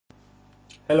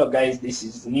Hello guys, this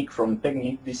is Nick from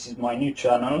Technic. This is my new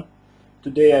channel.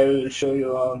 Today I will show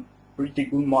you a pretty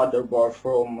good motherboard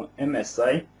from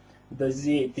MSI, the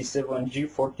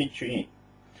Z87-G43.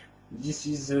 This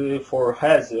is for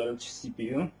Hazel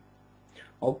CPU.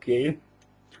 Okay,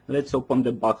 let's open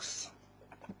the box.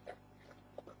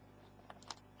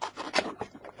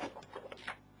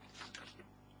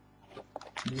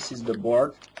 This is the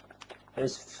board.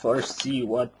 Let's first see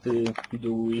what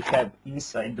do we have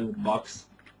inside the box.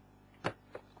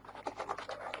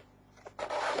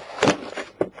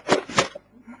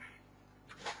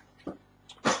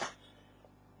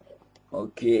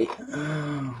 Okay,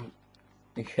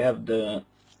 we have the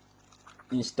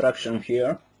instruction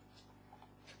here,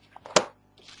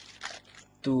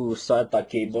 two SATA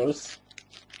cables,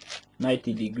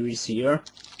 90 degrees here,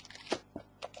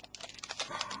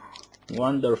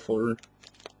 wonderful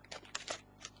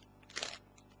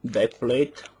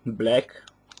backplate, black.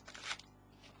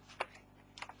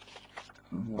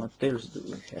 What else do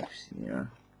we have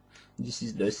here? This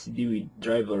is the CD with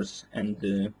drivers and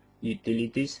the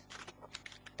utilities.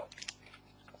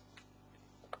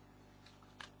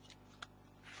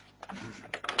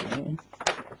 Okay.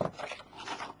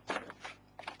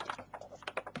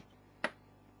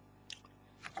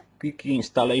 Quick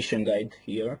installation guide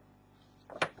here.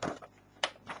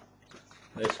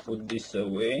 Let's put this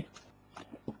away.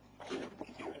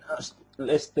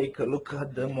 Let's take a look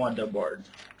at the motherboard.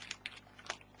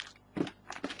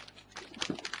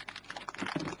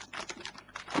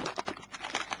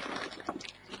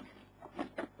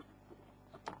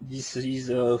 This is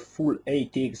a full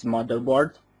ATX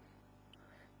motherboard,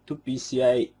 2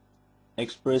 PCI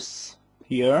Express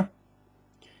here,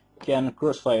 can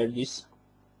CrossFire this.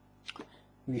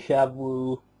 We have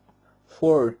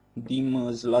 4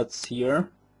 DIMM slots here,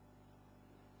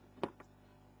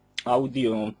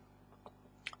 audio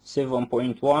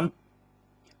 7.1,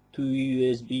 2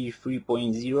 USB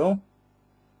 3.0,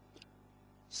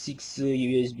 6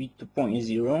 USB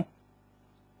 2.0.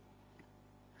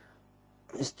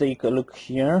 Let's take a look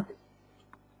here.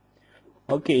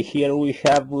 Okay, here we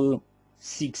have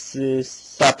 6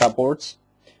 SATA ports.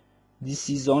 This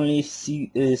is only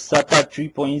SATA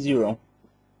 3.0.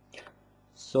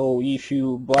 So if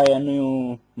you buy a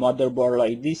new motherboard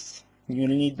like this, you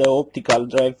need the optical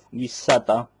drive with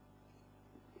SATA.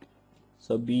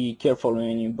 So be careful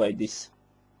when you buy this.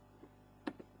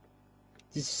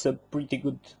 This is a pretty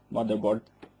good motherboard.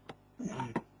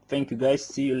 Thank you guys,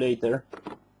 see you later.